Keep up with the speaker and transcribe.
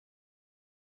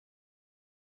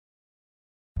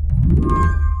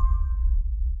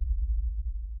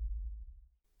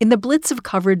In the blitz of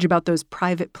coverage about those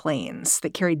private planes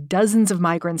that carried dozens of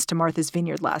migrants to Martha's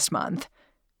Vineyard last month,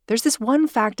 there's this one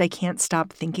fact I can't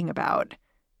stop thinking about.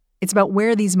 It's about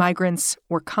where these migrants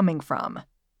were coming from.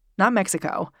 Not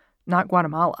Mexico, not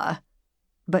Guatemala,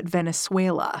 but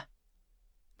Venezuela.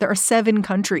 There are 7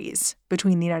 countries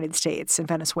between the United States and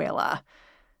Venezuela.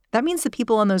 That means the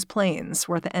people on those planes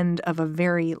were at the end of a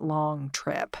very long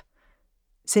trip.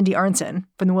 Cindy Arnson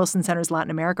from the Wilson Center's Latin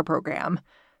America program,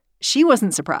 she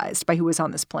wasn't surprised by who was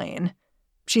on this plane.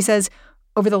 She says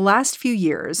over the last few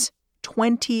years,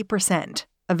 20%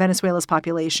 of Venezuela's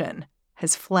population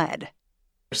has fled.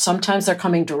 Sometimes they're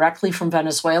coming directly from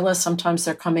Venezuela. Sometimes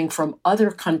they're coming from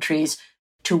other countries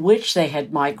to which they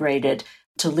had migrated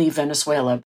to leave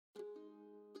Venezuela.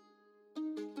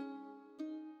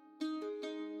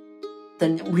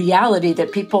 The reality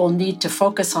that people need to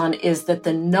focus on is that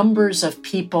the numbers of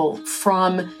people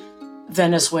from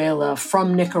Venezuela,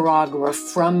 from Nicaragua,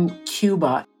 from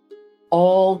Cuba,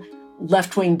 all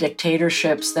left-wing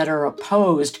dictatorships that are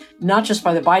opposed, not just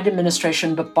by the Biden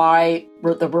administration, but by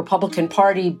the Republican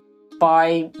Party,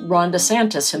 by Ron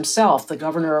DeSantis himself, the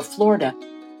governor of Florida.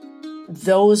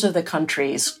 Those are the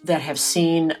countries that have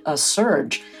seen a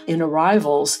surge in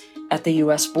arrivals at the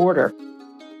U.S. border.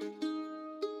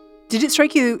 Did it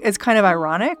strike you as kind of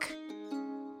ironic?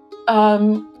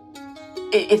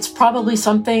 It's probably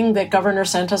something that Governor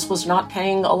DeSantis was not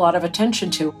paying a lot of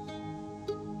attention to.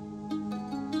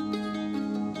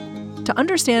 To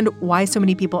understand why so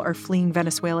many people are fleeing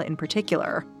Venezuela in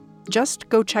particular, just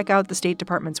go check out the State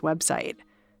Department's website.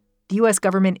 The U.S.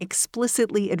 government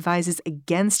explicitly advises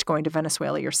against going to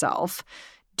Venezuela yourself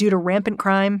due to rampant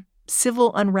crime,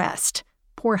 civil unrest,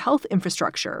 poor health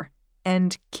infrastructure,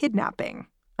 and kidnapping,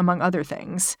 among other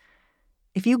things.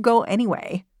 If you go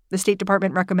anyway, the State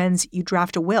Department recommends you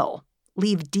draft a will,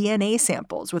 leave DNA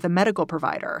samples with a medical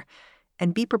provider,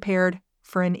 and be prepared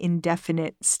for an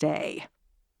indefinite stay.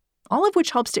 All of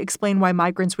which helps to explain why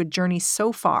migrants would journey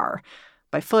so far,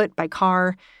 by foot, by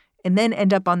car, and then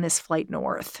end up on this flight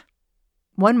north.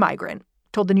 One migrant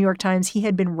told the New York Times he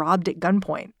had been robbed at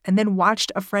gunpoint and then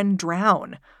watched a friend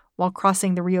drown while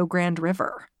crossing the Rio Grande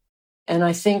River. And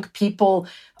I think people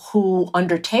who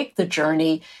undertake the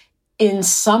journey in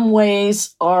some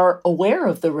ways are aware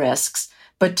of the risks,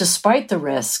 but despite the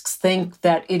risks, think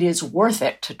that it is worth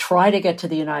it to try to get to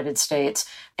the United States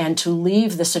and to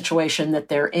leave the situation that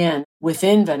they're in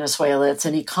within Venezuela. It's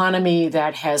an economy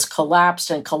that has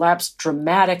collapsed and collapsed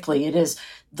dramatically. It is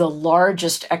the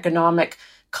largest economic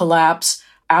collapse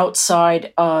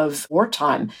outside of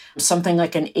wartime, something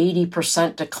like an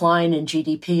 80% decline in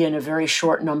GDP in a very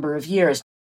short number of years.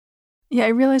 Yeah, I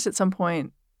realized at some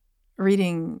point,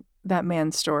 reading that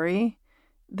man's story,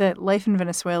 that life in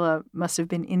Venezuela must have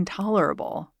been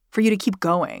intolerable for you to keep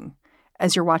going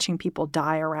as you're watching people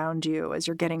die around you, as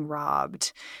you're getting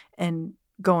robbed, and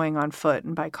going on foot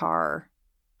and by car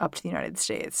up to the United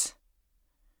States.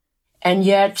 And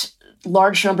yet,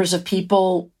 large numbers of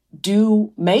people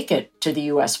do make it to the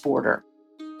U.S. border.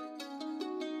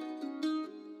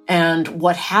 And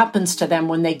what happens to them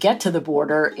when they get to the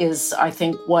border is, I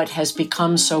think, what has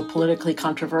become so politically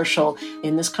controversial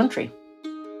in this country.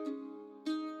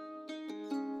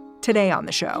 Today on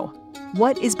the show,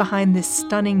 what is behind this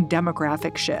stunning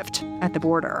demographic shift at the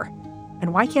border?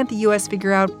 And why can't the U.S.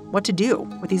 figure out what to do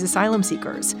with these asylum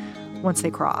seekers once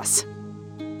they cross?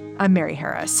 I'm Mary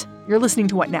Harris. You're listening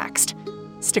to What Next?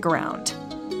 Stick around.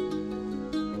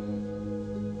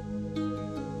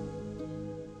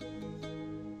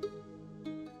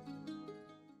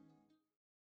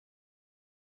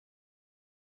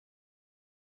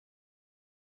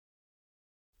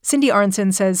 Cindy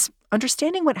Arnson says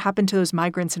understanding what happened to those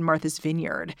migrants in Martha's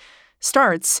Vineyard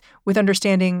starts with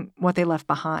understanding what they left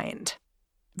behind.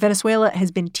 Venezuela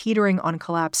has been teetering on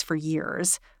collapse for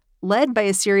years, led by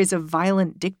a series of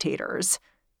violent dictators.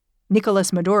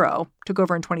 Nicolas Maduro took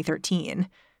over in 2013,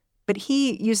 but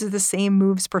he uses the same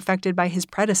moves perfected by his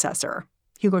predecessor,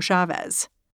 Hugo Chavez.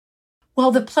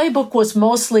 Well, the playbook was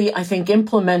mostly, I think,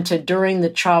 implemented during the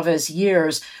Chavez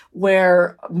years,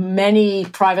 where many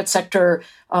private sector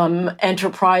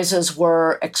enterprises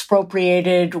were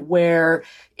expropriated, where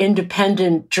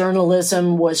independent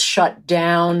journalism was shut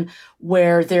down,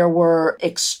 where there were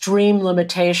extreme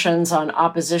limitations on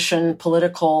opposition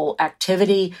political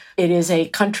activity. It is a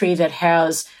country that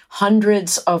has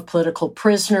hundreds of political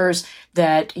prisoners,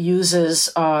 that uses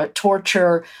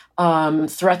torture,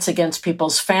 threats against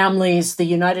people's families. The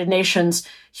United Nations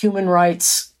Human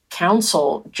Rights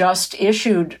Council just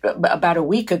issued about a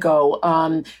week ago,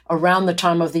 around the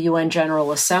time of the UN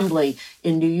General Assembly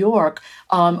in New York,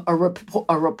 a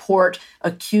report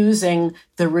accusing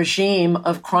the regime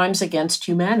of crimes against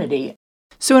humanity.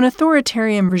 So an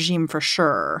authoritarian regime for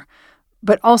sure,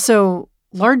 but also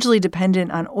largely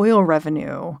dependent on oil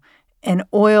revenue. And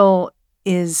oil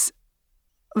is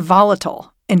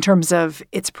volatile in terms of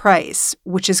its price,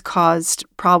 which has caused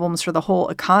problems for the whole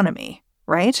economy,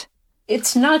 right?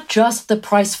 It's not just the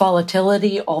price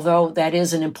volatility, although that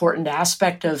is an important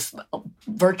aspect of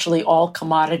virtually all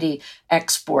commodity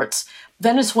exports.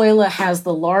 Venezuela has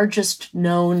the largest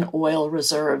known oil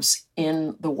reserves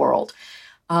in the world.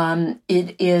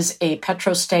 It is a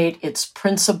petrostate. Its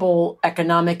principal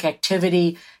economic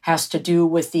activity has to do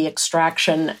with the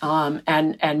extraction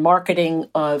and marketing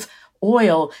of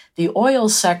oil. The oil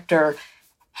sector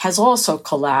has also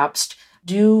collapsed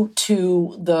due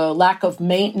to the lack of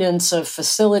maintenance of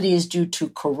facilities, due to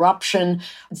corruption,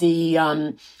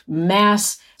 the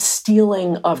mass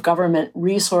stealing of government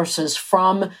resources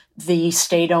from the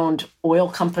state-owned oil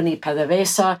company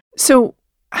PDVSA. So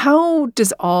how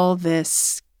does all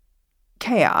this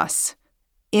chaos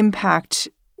impact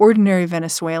ordinary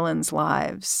Venezuelans'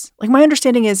 lives? Like, my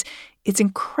understanding is it's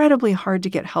incredibly hard to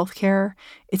get healthcare.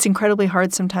 It's incredibly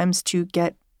hard sometimes to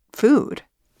get food.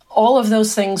 All of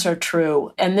those things are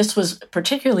true. And this was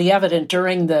particularly evident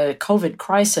during the COVID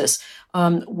crisis,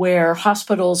 where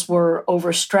hospitals were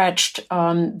overstretched.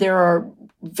 There are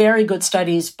very good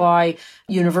studies by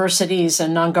universities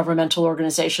and non-governmental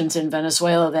organizations in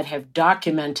Venezuela that have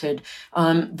documented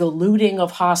the looting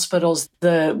of hospitals,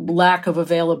 the lack of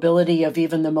availability of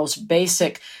even the most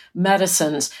basic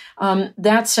medicines.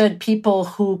 That said, people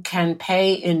who can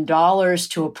pay in dollars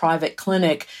to a private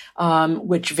clinic,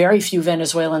 which very few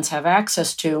Venezuelans have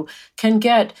access to, can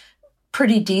get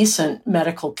pretty decent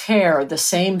medical care. The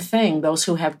same thing, those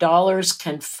who have dollars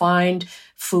can find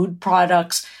food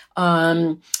products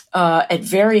at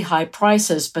very high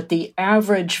prices, but the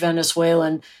average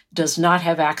Venezuelan does not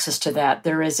have access to that.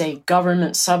 There is a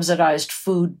government-subsidized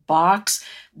food box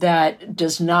that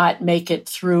does not make it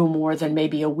through more than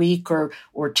maybe a week or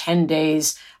 10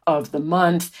 days of the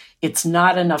month. It's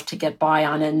not enough to get by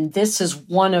on, and this is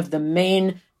one of the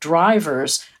main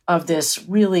drivers of this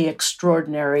really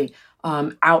extraordinary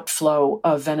outflow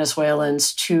of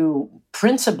Venezuelans to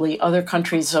principally other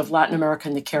countries of Latin America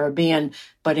and the Caribbean,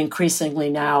 but increasingly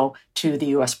now to the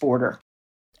U.S. border.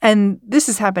 And this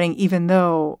is happening even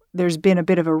though there's been a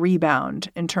bit of a rebound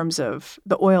in terms of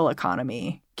the oil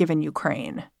economy, given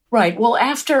Ukraine. Right. Well,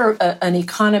 after an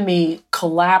economy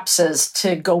collapses,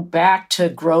 to go back to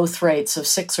growth rates of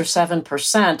 6 or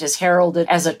 7% is heralded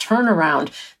as a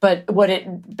turnaround. But what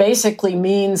it basically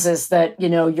means is that,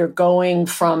 you're going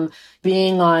from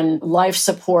being on life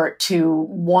support to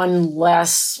one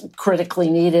less critically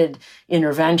needed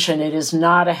intervention. It is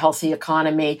not a healthy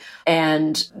economy.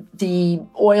 And the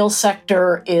oil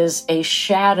sector is a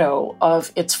shadow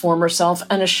of its former self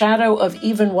and a shadow of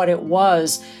even what it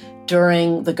was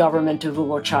during the government of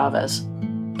Hugo Chavez.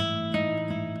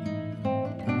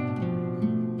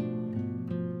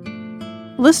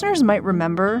 Listeners might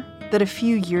remember that a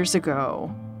few years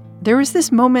ago, there was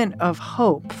this moment of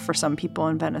hope for some people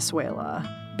in Venezuela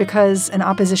because an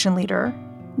opposition leader,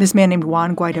 this man named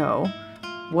Juan Guaido,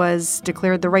 was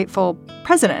declared the rightful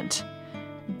president.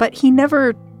 But he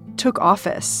never took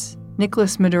office.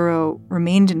 Nicolas Maduro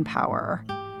remained in power.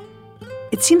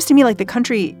 It seems to me like the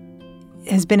country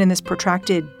has been in this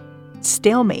protracted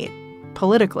stalemate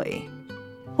politically.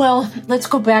 Well, let's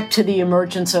go back to the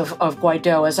emergence of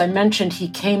Guaido. As I mentioned, he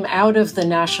came out of the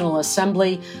National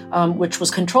Assembly, which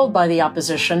was controlled by the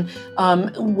opposition,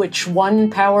 which won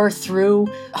power through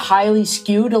highly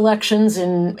skewed elections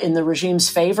in the regime's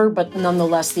favor, but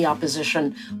nonetheless the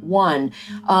opposition won.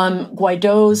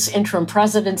 Guaido's interim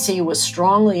presidency was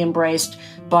strongly embraced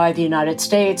by the United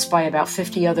States, by about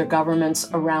 50 other governments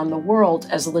around the world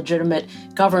as a legitimate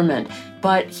government.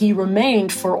 But he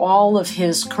remained, for all of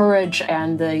his courage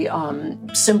and the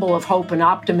symbol of hope and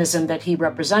optimism that he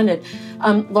represented,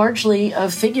 largely a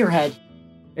figurehead.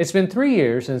 It's been 3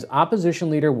 years since opposition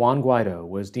leader Juan Guaido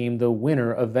was deemed the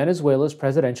winner of Venezuela's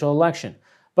presidential election.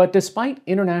 But despite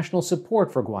international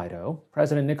support for Guaido,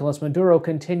 President Nicolas Maduro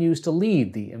continues to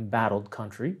lead the embattled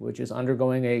country, which is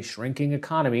undergoing a shrinking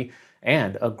economy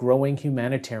and a growing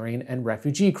humanitarian and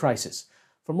refugee crisis.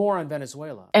 For more on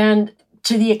Venezuela. And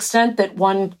to the extent that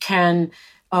one can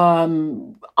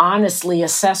honestly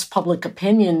assess public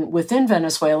opinion within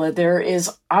Venezuela, there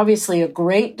is obviously a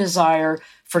great desire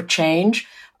for change.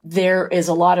 There is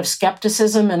a lot of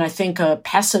skepticism and I think a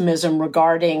pessimism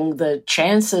regarding the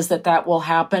chances that that will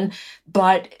happen.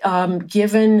 But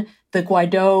given the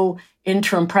Guaido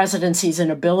interim presidency's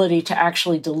inability to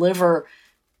actually deliver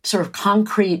sort of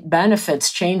concrete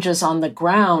benefits, changes on the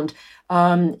ground,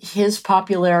 his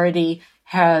popularity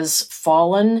has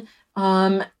fallen,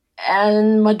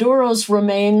 and Maduro's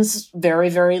remains very,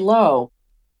 very low.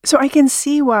 So I can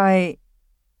see why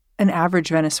an average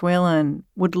Venezuelan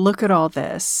would look at all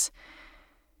this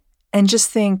and just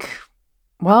think,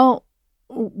 well,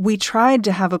 we tried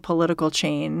to have a political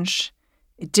change.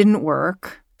 It didn't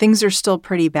work. Things are still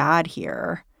pretty bad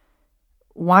here.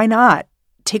 Why not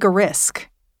take a risk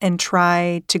and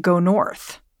try to go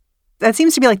north? That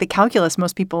seems to be like the calculus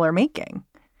most people are making.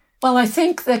 Well, I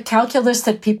think the calculus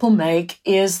that people make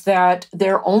is that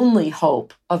their only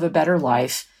hope of a better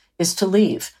life is to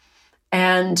leave.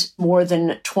 And more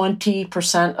than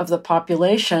 20% of the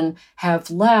population have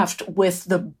left, with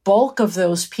the bulk of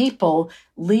those people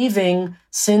leaving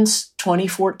since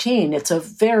 2014. It's a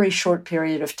very short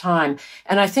period of time.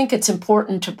 And I think it's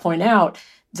important to point out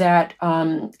that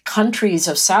countries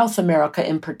of South America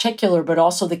in particular, but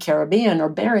also the Caribbean, are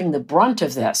bearing the brunt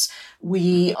of this.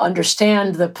 We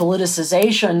understand the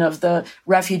politicization of the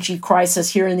refugee crisis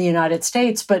here in the United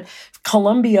States, but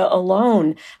Colombia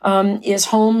alone is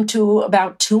home to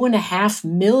about 2.5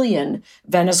 million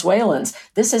Venezuelans.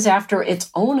 This is after its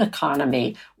own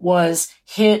economy was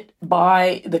hit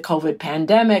by the COVID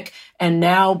pandemic and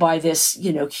now by this,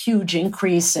 huge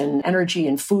increase in energy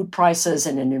and food prices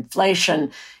and in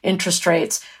inflation, interest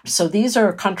rates. So these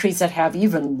are countries that have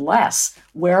even less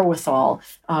wherewithal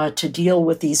to deal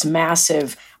with these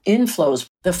massive inflows.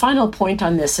 The final point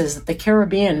on this is that the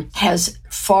Caribbean has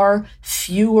far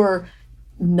fewer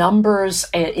numbers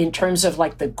in terms of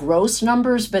like the gross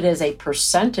numbers, but as a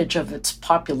percentage of its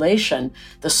population,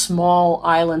 the small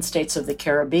island states of the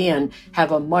Caribbean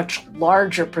have a much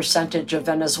larger percentage of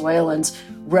Venezuelans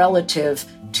relative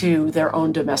to their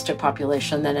own domestic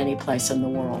population than any place in the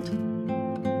world.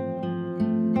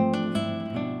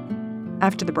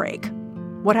 After the break,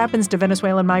 what happens to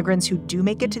Venezuelan migrants who do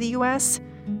make it to the U.S.?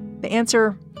 The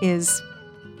answer is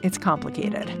it's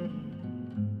complicated.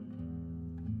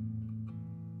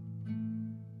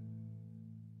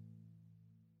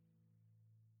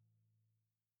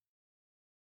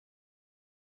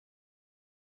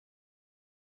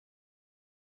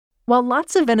 While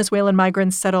lots of Venezuelan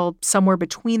migrants settle somewhere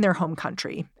between their home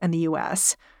country and the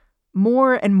U.S.,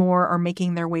 more and more are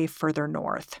making their way further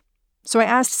north. So I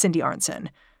asked Cindy Arnson,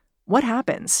 what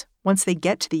happens once they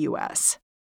get to the U.S.?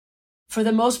 For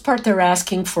the most part, they're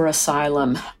asking for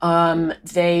asylum.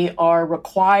 They are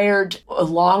required,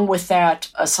 along with that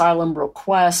asylum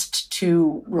request,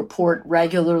 to report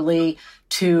regularly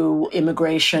to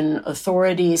immigration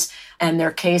authorities, and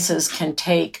their cases can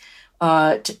take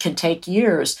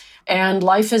years. And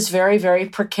life is very, very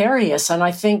precarious, and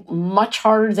I think much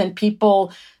harder than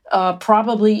people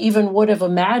probably even would have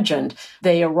imagined.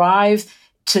 They arrive,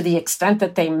 to the extent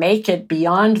that they make it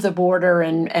beyond the border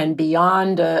and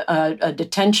beyond a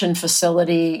detention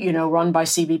facility, run by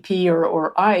CBP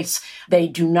or ICE. They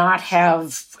do not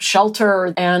have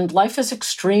shelter, and life is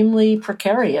extremely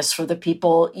precarious for the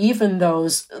people, even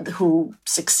those who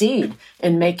succeed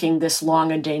in making this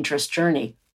long and dangerous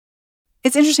journey.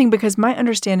 It's interesting because my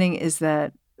understanding is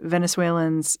that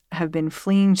Venezuelans have been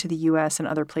fleeing to the U.S. and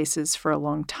other places for a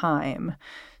long time.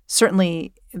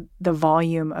 Certainly, the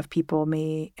volume of people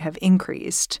may have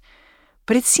increased,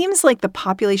 but it seems like the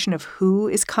population of who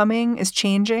is coming is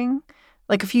changing.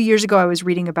 Like a few years ago, I was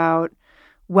reading about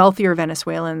wealthier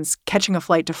Venezuelans catching a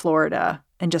flight to Florida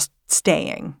and just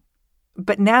staying.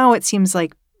 But now it seems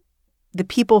like the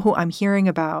people who I'm hearing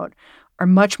about are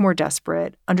much more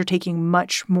desperate, undertaking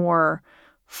much more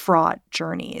fraught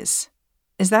journeys.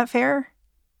 Is that fair?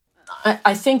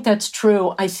 I think that's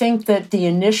true. I think that the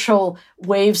initial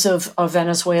waves of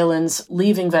Venezuelans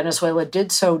leaving Venezuela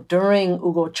did so during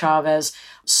Hugo Chavez,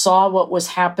 saw what was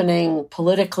happening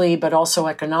politically, but also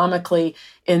economically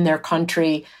in their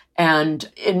country,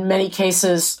 and in many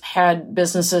cases had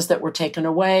businesses that were taken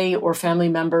away or family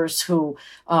members who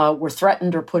were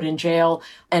threatened or put in jail.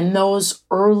 And those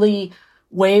early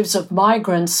waves of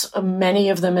migrants, many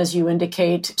of them, as you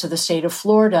indicate, to the state of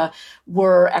Florida,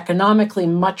 were economically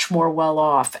much more well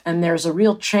off. And there's a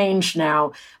real change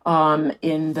now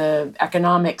in the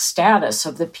economic status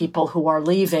of the people who are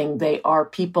leaving. They are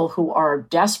people who are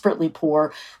desperately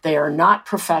poor. They are not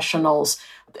professionals.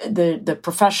 The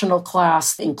professional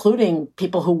class, including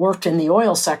people who worked in the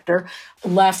oil sector,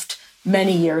 left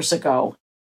many years ago.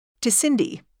 To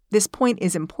Cindy, this point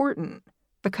is important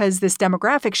because this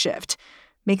demographic shift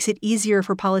makes it easier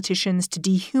for politicians to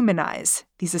dehumanize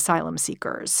these asylum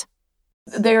seekers.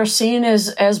 They are seen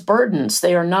as burdens.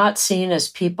 They are not seen as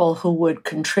people who would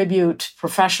contribute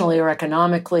professionally or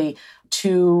economically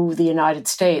to the United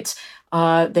States.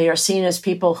 They are seen as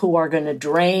people who are going to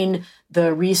drain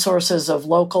the resources of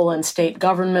local and state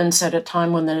governments at a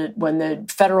time when the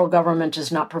federal government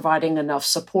is not providing enough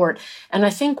support. And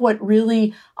I think what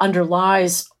really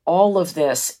underlies all of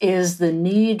this is the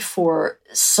need for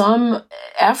some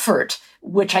effort,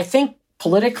 which I think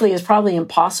politically is probably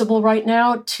impossible right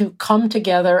now, to come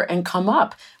together and come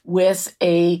up with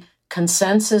a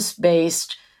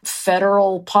consensus-based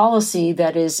federal policy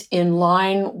that is in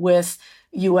line with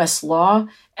U.S. law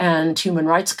and human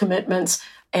rights commitments,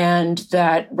 and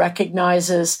that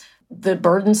recognizes the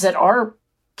burdens that are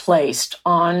placed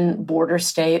on border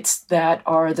states that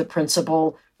are the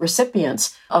principal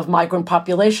recipients of migrant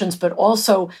populations, but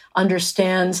also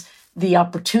understands the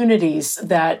opportunities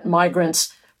that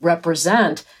migrants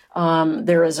represent.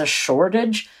 There is a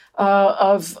shortage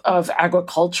of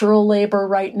agricultural labor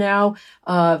right now.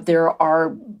 There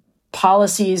are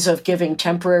policies of giving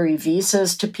temporary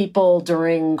visas to people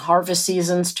during harvest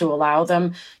seasons to allow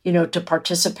them, to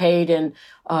participate in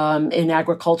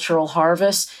agricultural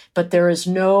harvests. But there is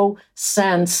no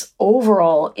sense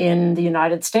overall in the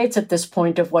United States at this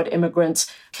point of what immigrants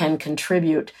can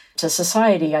contribute to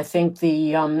society. I think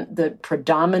the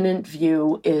predominant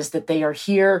view is that they are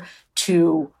here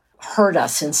to hurt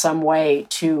us in some way,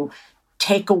 to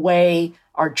take away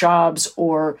our jobs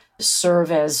or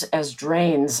serve as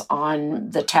drains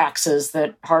on the taxes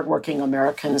that hardworking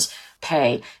Americans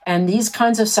pay. And these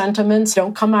kinds of sentiments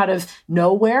don't come out of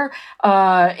nowhere.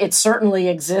 It certainly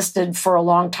existed for a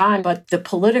long time, but the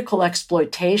political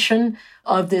exploitation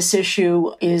of this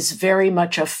issue is very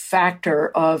much a factor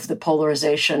of the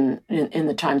polarization in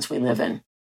the times we live in.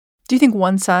 Do you think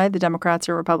one side, the Democrats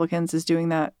or Republicans, is doing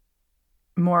that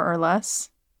more or less?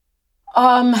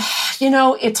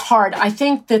 It's hard. I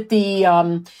think that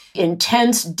the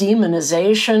intense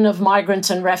demonization of migrants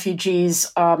and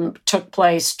refugees took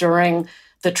place during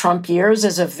the Trump years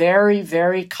as a very,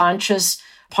 very conscious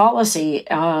policy.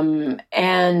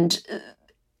 And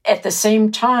at the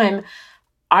same time,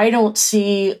 I don't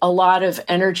see a lot of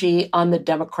energy on the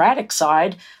Democratic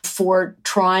side for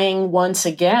trying once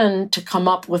again to come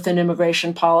up with an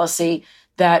immigration policy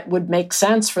that would make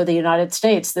sense for the United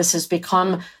States. This has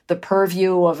become the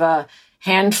purview of a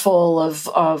handful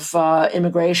of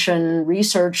immigration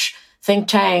research think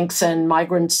tanks and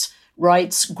migrants'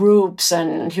 rights groups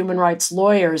and human rights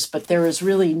lawyers, but there is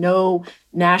really no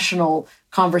national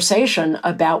conversation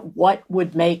about what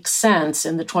would make sense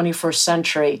in the 21st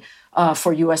century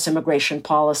for U.S. immigration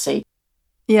policy.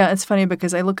 Yeah, it's funny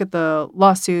because I look at the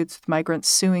lawsuits with migrants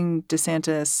suing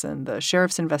DeSantis and the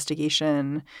sheriff's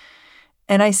investigation,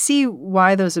 and I see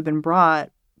why those have been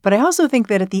brought. But I also think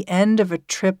that at the end of a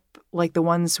trip like the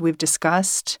ones we've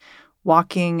discussed,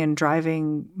 walking and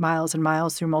driving miles and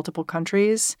miles through multiple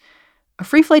countries, a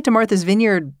free flight to Martha's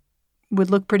Vineyard would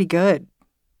look pretty good.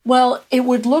 Well, it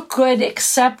would look good,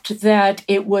 except that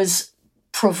it was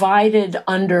provided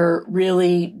under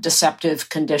really deceptive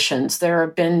conditions. There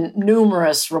have been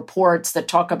numerous reports that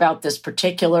talk about this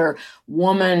particular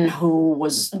woman who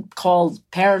was called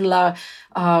Perla,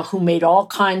 who made all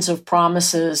kinds of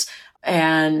promises,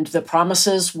 and the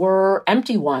promises were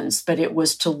empty ones, but it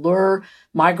was to lure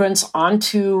migrants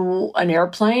onto an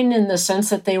airplane in the sense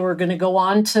that they were going to go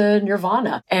on to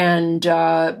Nirvana. And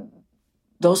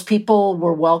those people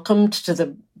were welcomed to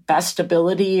the best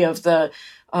ability of the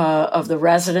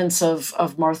residents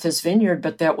of Martha's Vineyard,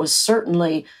 but that was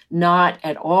certainly not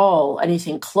at all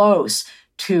anything close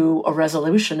to a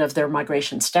resolution of their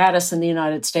migration status in the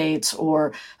United States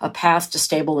or a path to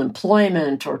stable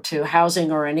employment or to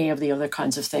housing or any of the other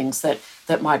kinds of things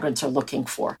that migrants are looking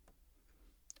for.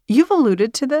 You've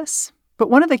alluded to this, but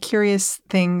one of the curious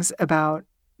things about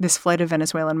this flight of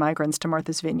Venezuelan migrants to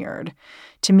Martha's Vineyard,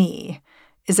 to me,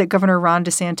 is that Governor Ron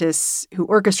DeSantis, who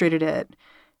orchestrated it,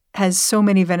 has so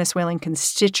many Venezuelan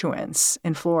constituents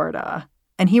in Florida,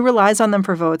 and he relies on them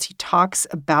for votes. He talks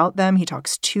about them. He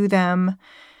talks to them.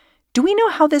 Do we know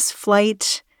how this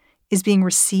flight is being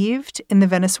received in the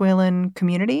Venezuelan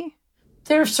community?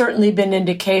 There have certainly been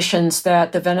indications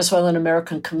that the Venezuelan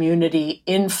American community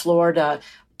in Florida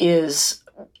is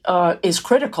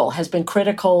critical, has been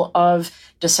critical of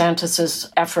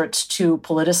DeSantis's efforts to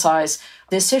politicize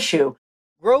this issue.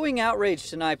 Growing outrage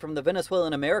tonight from the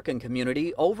Venezuelan American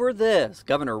community over this.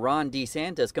 Governor Ron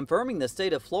DeSantis confirming the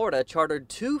state of Florida chartered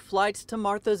 2 flights to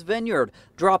Martha's Vineyard,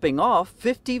 dropping off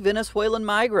 50 Venezuelan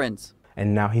migrants.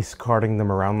 and now he's carting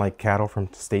them around like cattle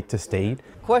from state to state.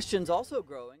 Questions also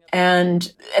growing.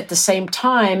 And at the same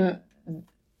time,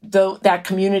 though that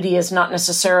community is not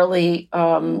necessarily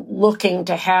looking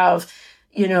to have,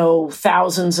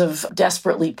 thousands of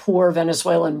desperately poor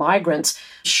Venezuelan migrants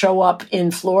show up in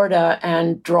Florida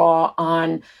and draw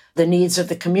on the needs of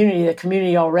the community. The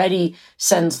community already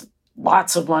sends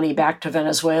lots of money back to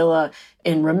Venezuela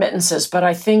in remittances. But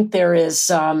I think there is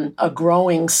a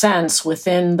growing sense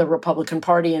within the Republican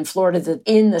Party in Florida that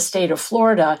in the state of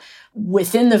Florida,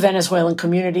 within the Venezuelan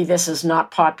community, this is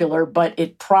not popular, but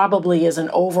it probably is an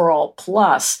overall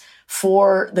plus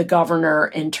for the governor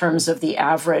in terms of the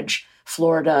average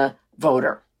Florida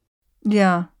voter.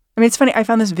 Yeah. I mean, it's funny. I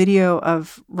found this video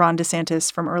of Ron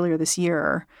DeSantis from earlier this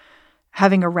year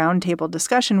having a roundtable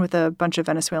discussion with a bunch of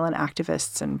Venezuelan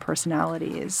activists and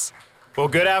personalities. Well,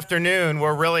 good afternoon.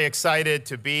 We're really excited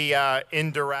to be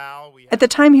in Doral. At the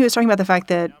time, he was talking about the fact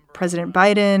that President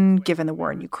Biden, given the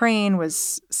war in Ukraine,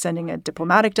 was sending a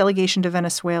diplomatic delegation to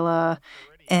Venezuela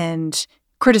and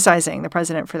criticizing the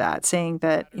president for that, saying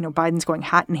that, Biden's going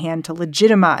hat in hand to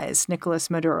legitimize Nicolas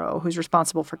Maduro, who's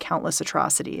responsible for countless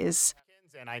atrocities.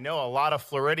 And I know a lot of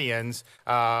Floridians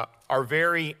are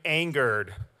very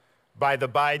angered by the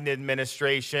Biden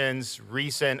administration's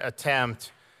recent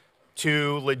attempt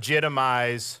to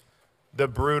legitimize the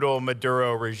brutal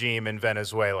Maduro regime in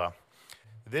Venezuela.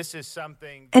 This is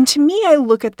something. And to me, I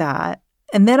look at that,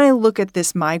 and then I look at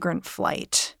this migrant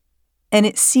flight, and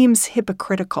it seems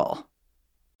hypocritical.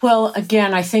 Well,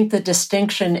 again, I think the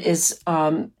distinction is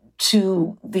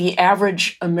to the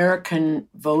average American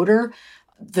voter,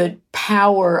 the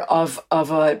power of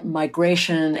a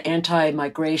migration,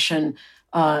 anti-migration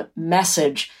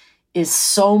message is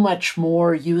so much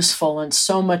more useful and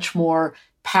so much more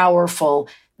powerful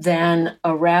than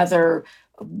a rather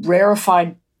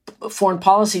rarefied foreign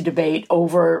policy debate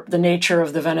over the nature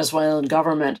of the Venezuelan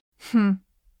government.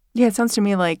 Yeah, it sounds to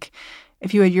me like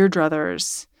if you had your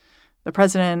druthers, the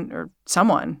president or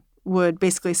someone would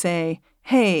basically say,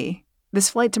 hey, this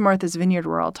flight to Martha's Vineyard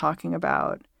we're all talking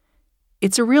about,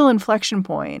 it's a real inflection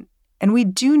point, and we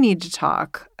do need to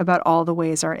talk about all the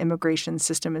ways our immigration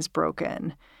system is broken,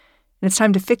 and it's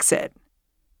time to fix it.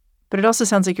 But it also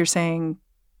sounds like you're saying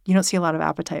you don't see a lot of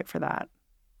appetite for that.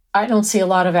 I don't see a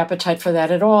lot of appetite for that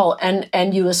at all.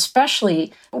 And you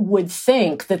especially would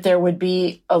think that there would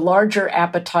be a larger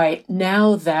appetite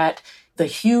now that the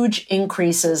huge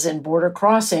increases in border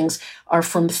crossings are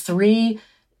from 3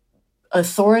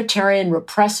 authoritarian,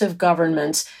 repressive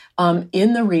governments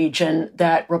in the region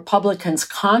that Republicans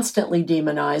constantly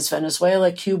demonize: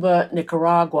 Venezuela, Cuba,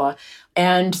 Nicaragua,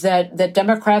 and that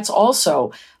Democrats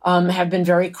also have been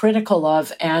very critical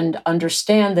of and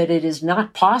understand that it is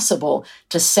not possible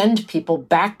to send people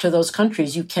back to those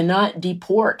countries. You cannot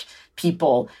deport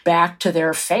people back to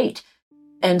their fate.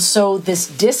 And so this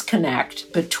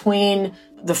disconnect between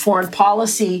the foreign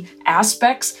policy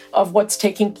aspects of what's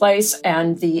taking place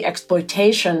and the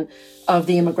exploitation of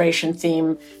the immigration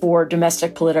theme for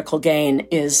domestic political gain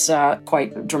is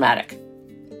quite dramatic.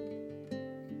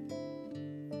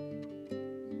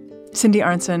 Cindy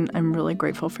Arntzen, I'm really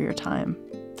grateful for your time.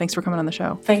 Thanks for coming on the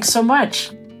show. Thanks so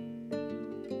much.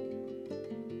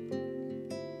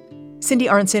 Cindy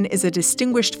Arntzen is a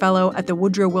distinguished fellow at the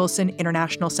Woodrow Wilson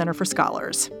International Center for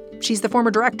Scholars. She's the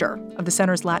former director of the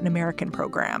center's Latin American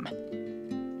program.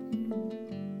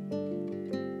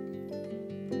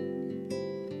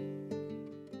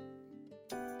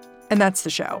 And that's the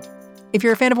show. If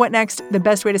you're a fan of What Next, the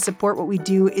best way to support what we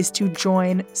do is to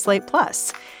join Slate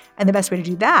Plus. And the best way to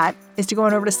do that is to go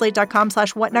on over to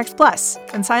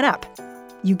slate.com/whatnextplus and sign up.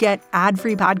 You get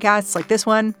ad-free podcasts like this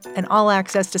one and all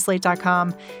access to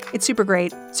slate.com. It's super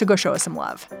great, so go show us some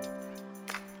love.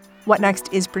 What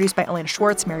Next is produced by Elena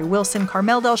Schwartz, Mary Wilson,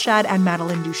 Carmel Delshad, and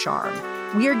Madeline Ducharme.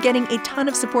 We are getting a ton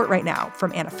of support right now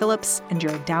from Anna Phillips and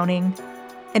Jared Downing.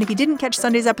 And if you didn't catch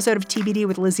Sunday's episode of TBD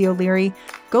with Lizzie O'Leary,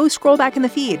 go scroll back in the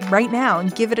feed right now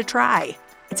and give it a try.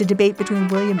 It's a debate between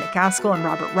William McCaskill and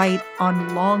Robert Wright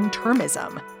on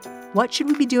long-termism. What should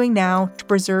we be doing now to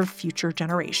preserve future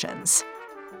generations?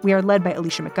 We are led by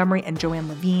Alicia Montgomery and Joanne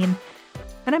Levine.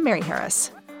 And I'm Mary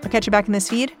Harris. I'll catch you back in this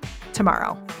feed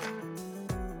tomorrow.